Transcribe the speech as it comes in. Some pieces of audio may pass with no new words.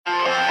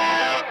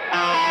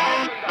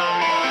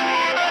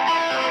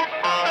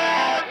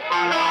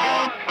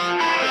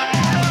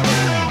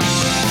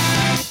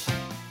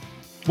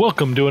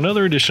Welcome to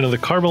another edition of the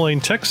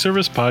Carboline Tech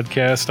Service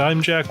Podcast.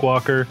 I'm Jack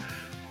Walker.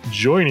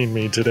 Joining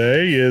me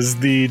today is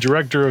the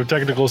Director of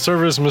Technical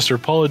Service, Mr.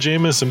 Paul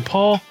Jamis. And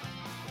Paul,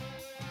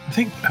 I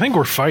think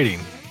we're fighting.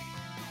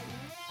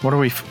 What are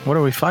we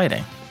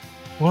fighting?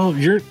 Well,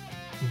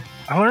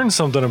 I learned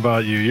something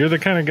about you. You're the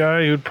kind of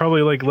guy who'd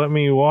probably let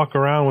me walk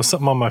around with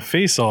something on my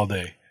face all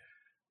day,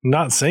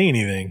 not say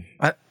anything.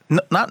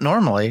 Not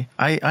normally.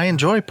 I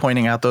enjoy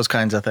pointing out those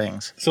kinds of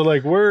things. So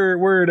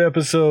we're at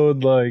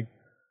episode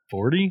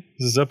 40?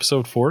 Is this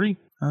episode 40?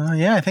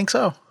 Yeah, I think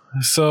so.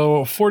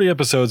 So 40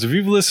 episodes. If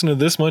you've listened to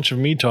this much of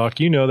me talk,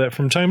 you know that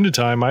from time to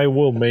time I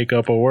will make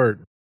up a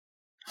word.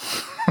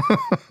 So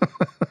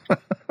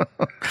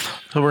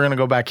we're going to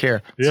go back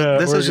here. Yeah.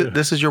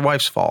 This is your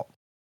wife's fault.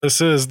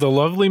 This is the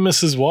lovely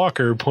Mrs.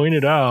 Walker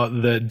pointed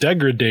out that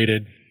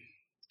degradated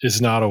is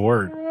not a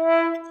word.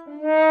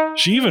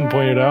 She even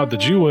pointed out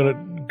that you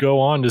would go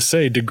on to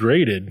say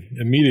degraded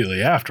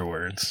immediately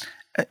afterwards.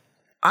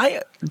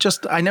 I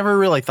never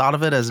really thought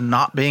of it as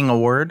not being a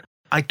word.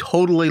 I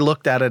totally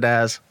looked at it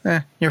as,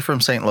 you're from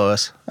St.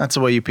 Louis. That's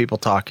the way you people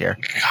talk here.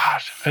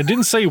 God, I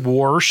didn't say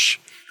warsh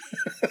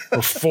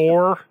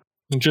or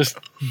just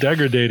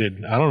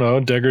degraded. I don't know.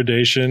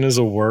 Degradation is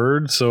a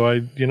word. So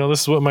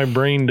this is what my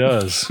brain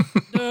does.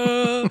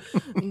 Guess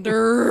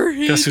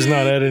who's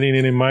not editing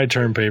any of my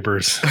term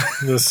papers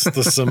this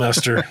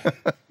semester?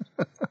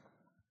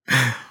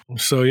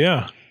 So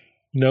yeah.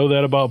 Know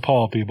that about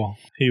Paul, people.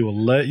 He will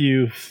let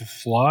you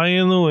fly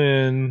in the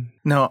wind.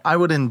 No, I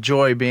would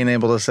enjoy being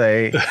able to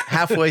say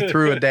halfway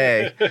through a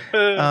day,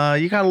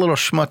 you got a little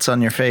schmutz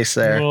on your face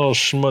there. A little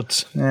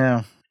schmutz.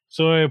 Yeah.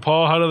 So, hey,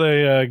 Paul, how do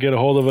they get a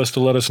hold of us to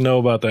let us know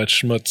about that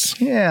schmutz?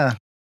 Yeah.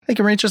 They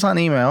can reach us on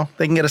email.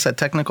 They can get us at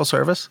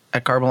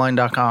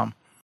technicalservice@carboline.com.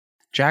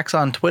 Jack's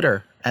on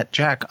Twitter at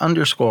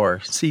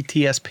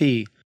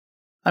Jack_CTSP.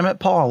 I'm at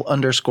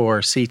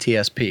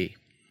Paul_CTSP.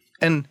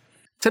 And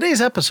today's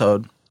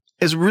episode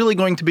is really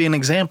going to be an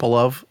example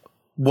of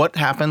what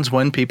happens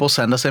when people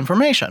send us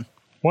information.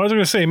 Well, I was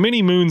going to say,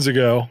 many moons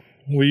ago,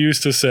 we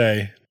used to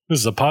say, this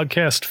is a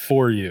podcast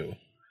for you.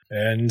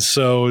 And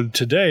so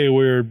today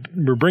we're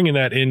bringing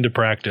that into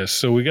practice.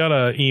 So we got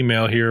an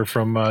email here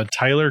from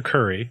Tyler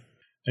Curry,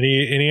 and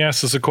he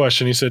asked us a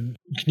question. He said,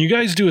 can you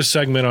guys do a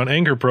segment on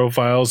anchor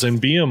profiles and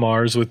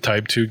BMRs with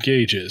Type 2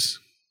 gauges?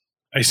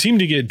 I seem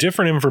to get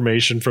different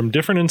information from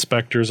different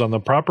inspectors on the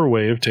proper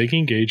way of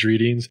taking gauge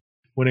readings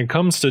when it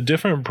comes to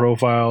different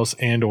profiles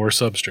and or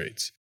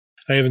substrates.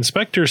 I have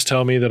inspectors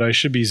tell me that I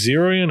should be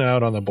zeroing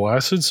out on the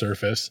blasted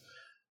surface.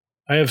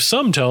 I have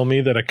some tell me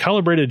that a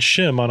calibrated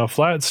shim on a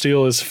flat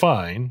steel is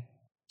fine.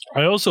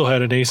 I also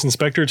had an ACE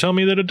inspector tell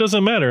me that it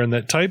doesn't matter and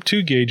that Type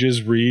 2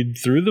 gauges read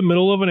through the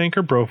middle of an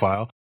anchor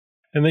profile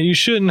and that you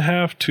shouldn't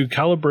have to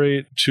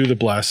calibrate to the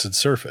blasted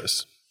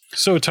surface.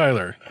 So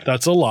Tyler,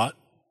 that's a lot,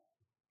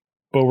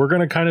 but we're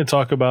going to kind of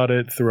talk about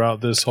it throughout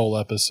this whole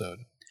episode.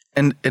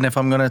 And if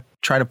I'm going to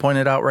try to point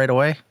it out right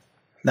away,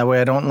 that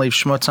way I don't leave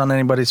schmutz on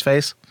anybody's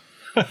face,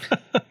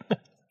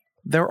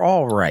 they're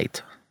all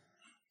right.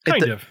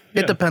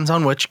 It depends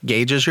on which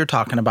gauges you're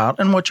talking about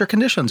and what your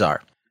conditions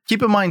are.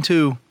 Keep in mind,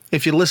 too,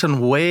 if you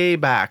listen way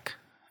back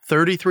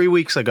 33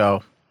 weeks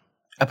ago,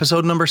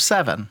 episode number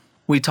 7,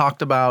 we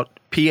talked about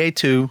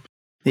PA2,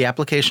 the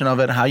application of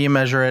it, how you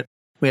measure it.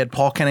 We had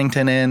Paul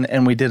Kennington in,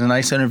 and we did a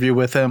nice interview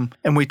with him,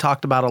 and we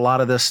talked about a lot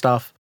of this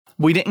stuff.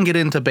 We didn't get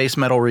into base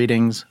metal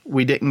readings.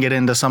 We didn't get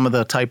into some of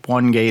the Type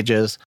 1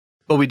 gauges,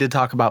 but we did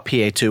talk about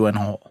PA2 in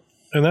whole.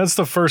 And that's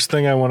the first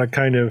thing I want to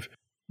kind of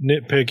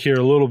nitpick here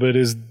a little bit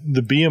is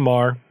the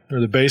BMR,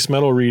 or the base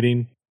metal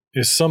reading,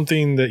 is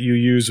something that you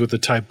use with the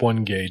Type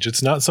 1 gauge.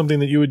 It's not something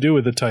that you would do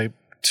with the Type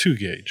 2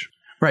 gauge.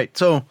 Right.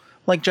 So,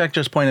 like Jack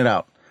just pointed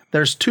out,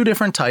 there's 2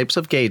 different types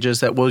of gauges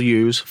that we'll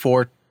use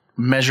for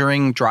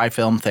measuring dry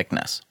film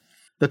thickness.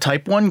 The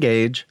Type 1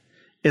 gauge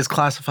is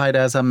classified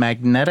as a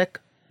magnetic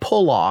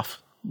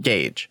pull-off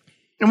gauge.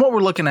 And what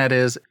we're looking at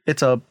is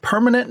it's a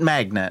permanent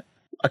magnet,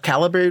 a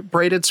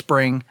calibrated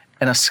spring,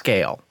 and a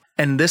scale.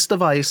 And this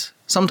device,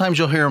 sometimes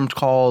you'll hear them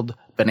called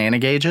banana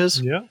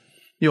gauges. Yeah.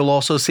 You'll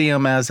also see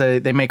them as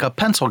they make a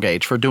pencil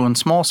gauge for doing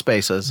small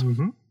spaces.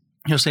 Mm-hmm.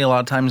 You'll see a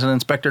lot of times an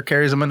inspector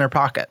carries them in their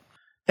pocket.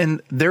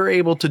 And they're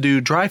able to do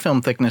dry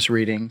film thickness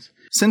readings.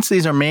 Since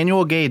these are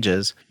manual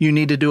gauges, you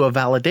need to do a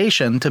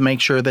validation to make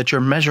sure that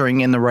you're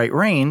measuring in the right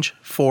range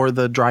for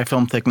the dry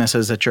film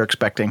thicknesses that you're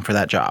expecting for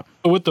that job.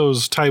 With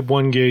those Type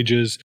 1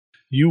 gauges,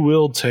 you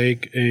will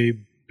take a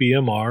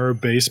BMR, or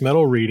base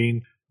metal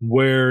reading,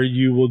 where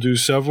you will do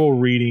several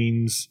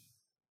readings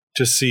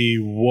to see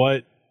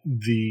what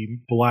the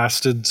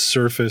blasted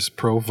surface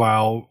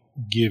profile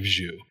gives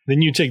you.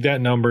 Then you take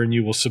that number and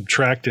you will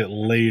subtract it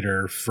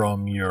later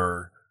from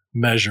your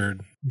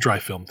measured dry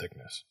film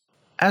thickness.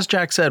 As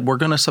Jack said, we're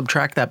going to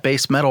subtract that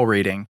base metal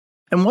reading.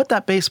 And what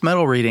that base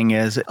metal reading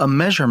is a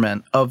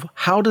measurement of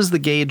how does the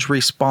gauge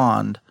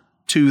respond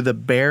to the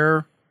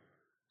bare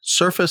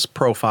surface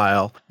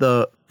profile,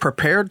 the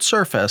prepared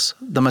surface,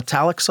 the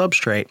metallic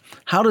substrate.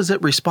 How does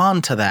it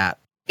respond to that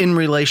in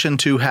relation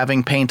to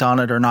having paint on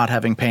it or not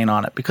having paint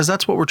on it? Because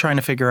that's what we're trying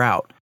to figure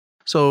out.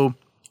 So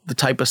the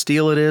type of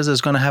steel it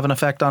is going to have an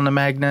effect on the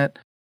magnet,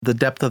 the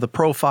depth of the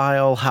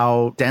profile,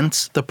 how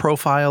dense the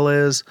profile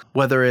is,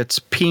 whether it's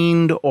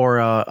peened or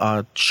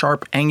a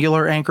sharp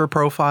angular anchor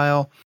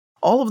profile.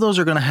 All of those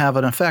are going to have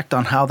an effect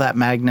on how that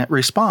magnet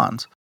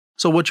responds.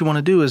 So what you want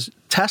to do is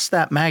test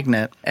that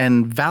magnet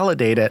and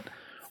validate it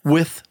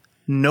with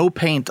no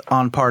paint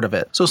on part of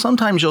it. So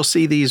sometimes you'll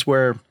see these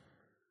where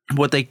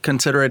what they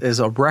consider it is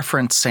a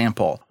reference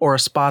sample or a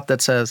spot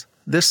that says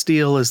this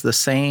steel is the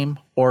same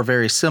or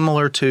very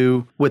similar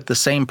to, with the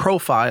same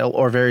profile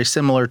or very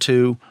similar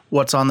to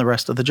what's on the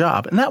rest of the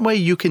job. And that way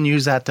you can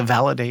use that to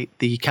validate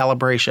the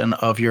calibration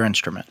of your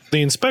instrument.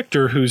 The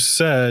inspector who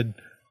said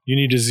you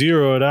need to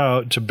zero it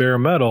out to bare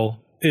metal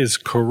is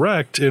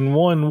correct in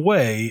one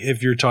way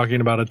if you're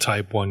talking about a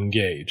Type 1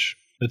 gauge.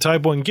 The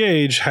Type 1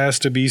 gauge has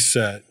to be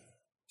set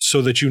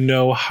so that you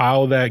know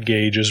how that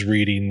gauge is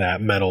reading that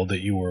metal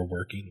that you are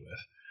working with.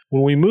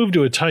 When we move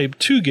to a Type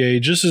 2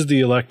 gauge, this is the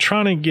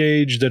electronic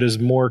gauge that is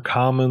more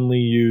commonly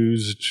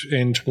used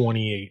in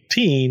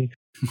 2018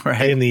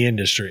 in the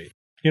industry.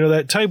 You know,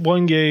 that Type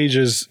 1 gauge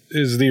is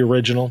the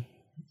original.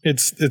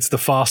 It's the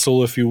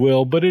fossil, if you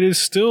will, but it is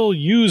still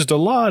used a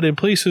lot in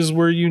places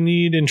where you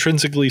need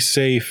intrinsically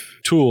safe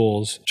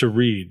tools to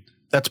read.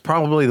 That's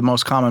probably the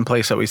most common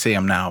place that we see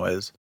them now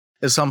is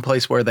some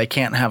place where they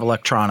can't have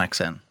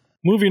electronics in.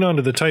 Moving on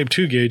to the Type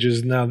 2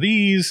 gauges, now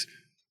these,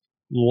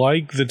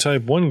 like the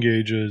Type 1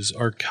 gauges,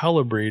 are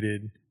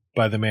calibrated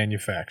by the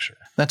manufacturer.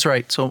 That's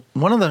right. So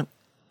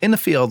in the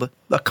field,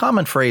 the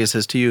common phrase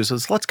is to use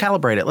is, let's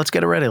calibrate it, let's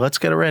get it ready, let's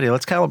get it ready,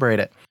 let's calibrate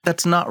it.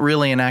 That's not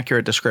really an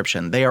accurate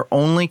description. They are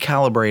only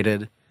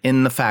calibrated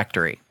in the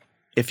factory.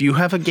 If you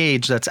have a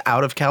gauge that's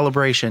out of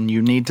calibration,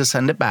 you need to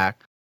send it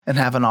back and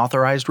have an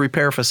authorized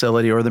repair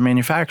facility or the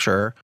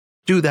manufacturer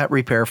do that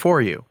repair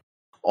for you.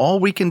 All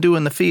we can do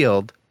in the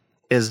field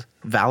is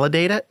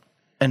validate it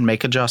and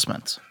make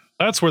adjustments.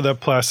 That's where that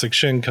plastic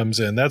shim comes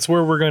in. That's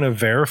where we're going to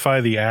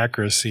verify the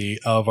accuracy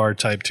of our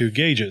Type 2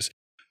 gauges.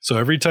 So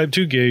every Type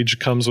 2 gauge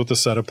comes with a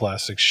set of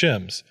plastic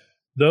shims.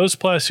 Those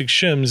plastic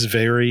shims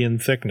vary in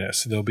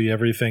thickness. They'll be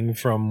everything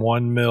from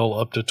 1 mil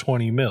up to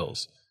 20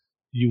 mils.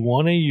 You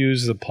want to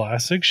use the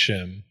plastic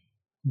shim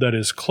that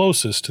is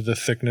closest to the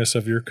thickness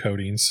of your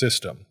coating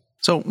system.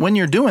 So when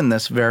you're doing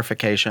this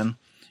verification,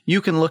 you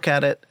can look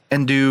at it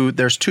and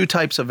there's two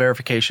types of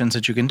verifications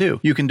that you can do.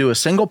 You can do a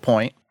single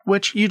point,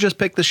 which you just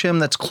pick the shim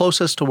that's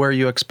closest to where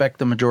you expect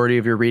the majority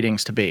of your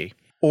readings to be.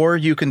 Or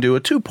you can do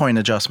a 2-point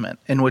adjustment,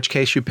 in which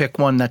case you pick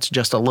one that's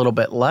just a little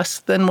bit less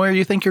than where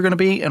you think you're going to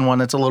be and one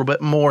that's a little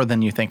bit more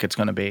than you think it's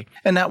going to be.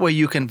 And that way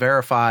you can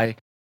verify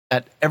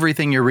that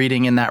everything you're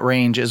reading in that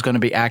range is going to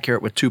be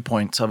accurate with 2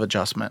 points of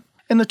adjustment.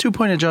 And the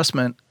 2-point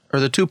adjustment, or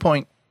the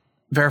 2-point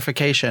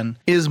verification,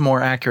 is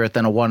more accurate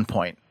than a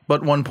 1-point.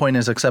 But 1 point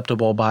is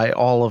acceptable by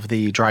all of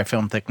the dry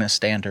film thickness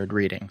standard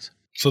readings.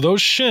 So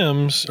those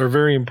shims are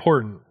very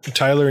important.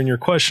 Tyler, in your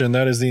question,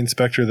 that is the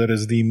inspector that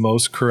is the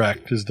most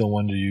correct, is the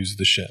one to use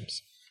the shims.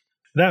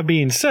 That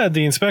being said,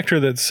 the inspector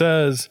that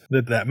says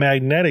that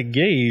magnetic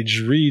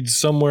gauge reads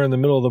somewhere in the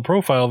middle of the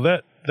profile,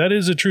 that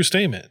is a true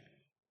statement.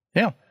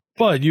 Yeah.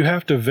 But you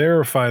have to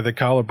verify the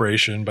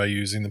calibration by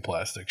using the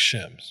plastic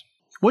shims.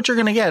 What you're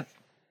going to get,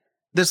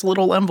 this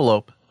little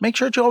envelope, make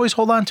sure that you always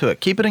hold on to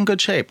it. Keep it in good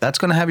shape. That's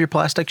going to have your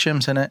plastic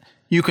shims in it.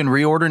 You can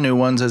reorder new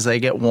ones as they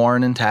get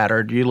worn and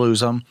tattered. You lose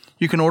them.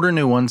 You can order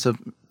new ones. The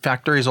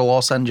factories will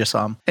all send you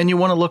some. And you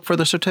want to look for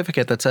the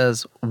certificate that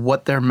says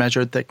what their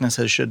measured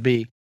thicknesses should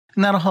be.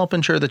 And that'll help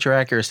ensure that your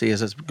accuracy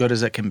is as good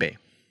as it can be.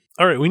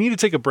 All right, we need to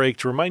take a break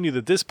to remind you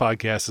that this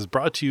podcast is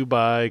brought to you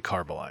by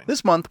Carboline.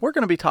 This month, we're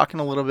going to be talking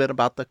a little bit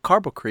about the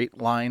Carbocrete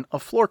line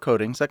of floor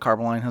coatings that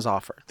Carboline has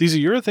offered. These are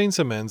urethane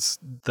cements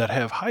that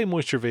have high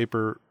moisture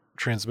vapor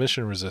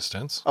transmission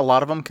resistance. A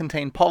lot of them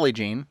contain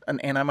Polygiene, an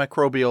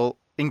antimicrobial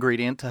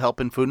ingredient to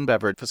help in food and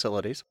beverage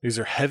facilities. These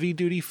are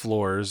heavy-duty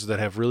floors that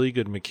have really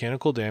good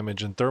mechanical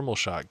damage and thermal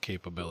shock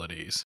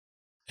capabilities.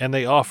 And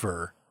they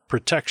offer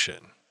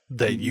protection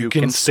that you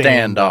can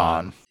stand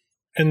on.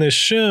 And the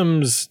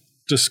shims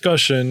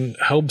discussion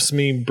helps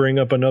me bring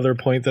up another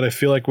point that I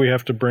feel like we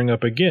have to bring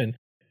up again.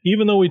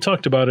 Even though we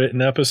talked about it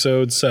in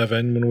episode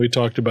 7 when we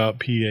talked about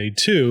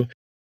PA2,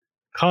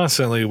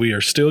 constantly we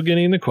are still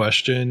getting the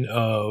question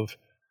of,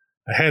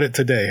 I had it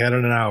today, had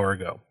it an hour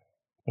ago.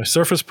 My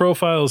surface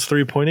profile is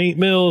 3.8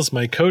 mils.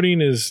 My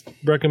coating is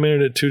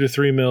recommended at 2 to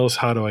 3 mils.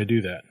 How do I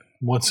do that?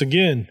 Once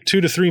again,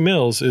 2 to 3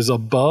 mils is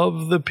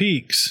above the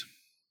peaks.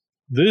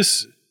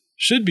 This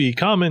should be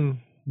common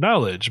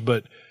knowledge,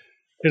 but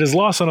it is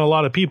lost on a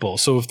lot of people.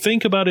 So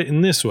think about it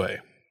in this way.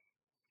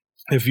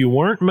 If you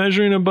weren't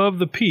measuring above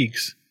the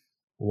peaks,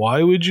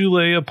 why would you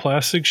lay a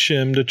plastic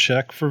shim to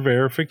check for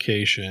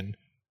verification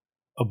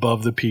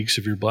above the peaks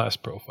of your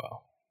blast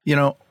profile? You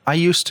know, I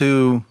used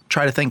to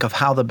try to think of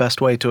how the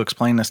best way to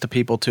explain this to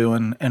people too.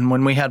 And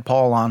when we had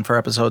Paul on for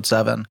episode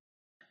 7,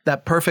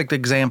 that perfect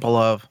example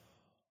of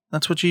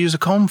that's what you use a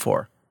comb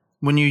for.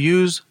 When you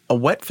use a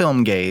wet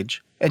film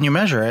gauge and you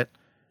measure it,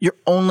 you're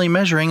only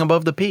measuring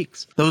above the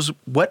peaks. Those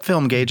wet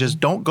film gauges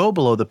don't go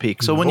below the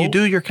peak. So when you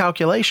do your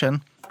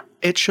calculation,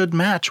 it should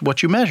match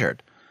what you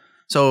measured.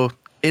 So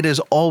it is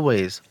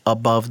always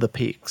above the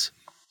peaks.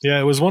 Yeah,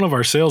 it was one of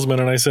our salesmen,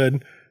 and I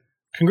said,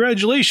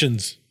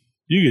 congratulations,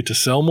 you get to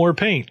sell more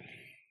paint.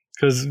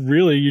 Because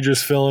really, you're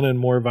just filling in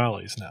more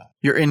valleys now.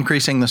 You're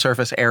increasing the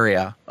surface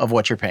area of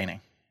what you're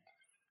painting.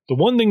 The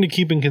one thing to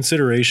keep in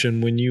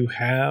consideration when you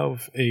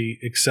have a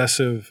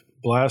excessive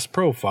blast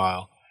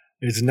profile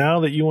is now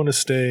that you want to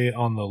stay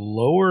on the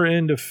lower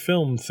end of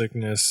film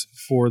thickness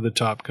for the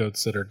top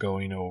coats that are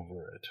going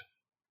over it.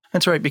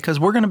 That's right, because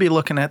we're going to be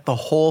looking at the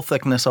whole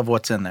thickness of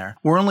what's in there.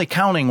 We're only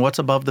counting what's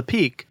above the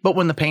peak, but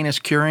when the paint is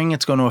curing,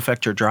 it's going to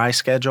affect your dry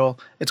schedule,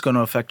 it's going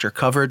to affect your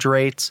coverage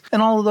rates,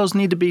 and all of those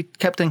need to be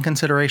kept in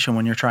consideration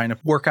when you're trying to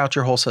work out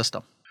your whole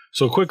system.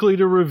 So quickly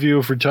to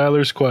review for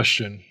Tyler's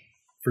question,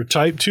 for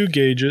type 2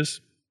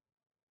 gauges,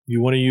 you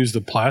want to use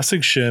the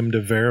plastic shim to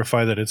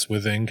verify that it's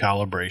within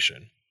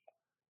calibration.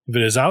 If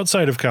it is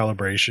outside of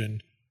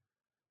calibration,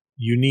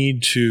 you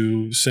need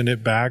to send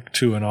it back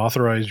to an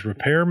authorized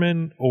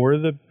repairman or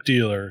the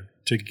dealer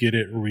to get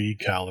it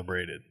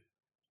recalibrated.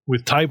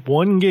 With type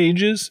 1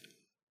 gauges,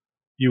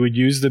 you would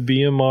use the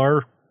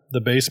BMR,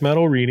 the base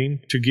metal reading,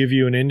 to give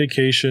you an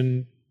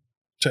indication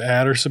to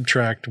add or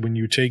subtract when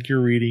you take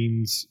your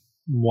readings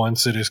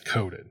once it is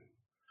coated.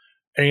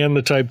 And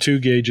the type 2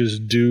 gauges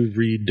do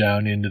read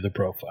down into the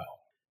profile.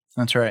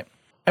 That's right.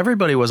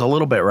 Everybody was a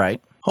little bit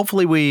right.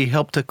 Hopefully we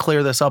helped to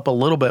clear this up a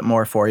little bit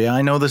more for you.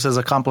 I know this is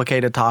a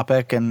complicated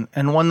topic and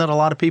one that a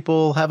lot of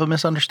people have a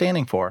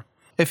misunderstanding for.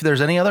 If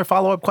there's any other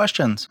follow-up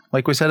questions,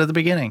 like we said at the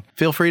beginning,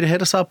 feel free to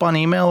hit us up on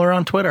email or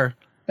on Twitter,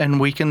 and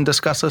we can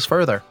discuss this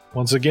further.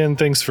 Once again,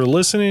 thanks for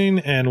listening,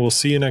 and we'll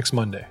see you next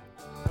Monday.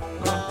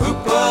 Who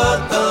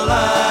put the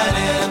line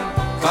in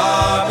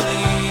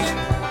Carboline?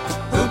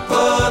 Who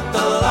put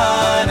the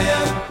line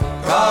in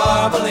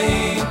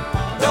Carboline?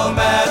 No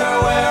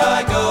matter where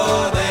I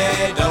go,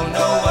 they don't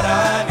know what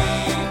I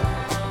mean.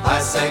 I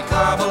say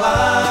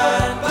Carboline.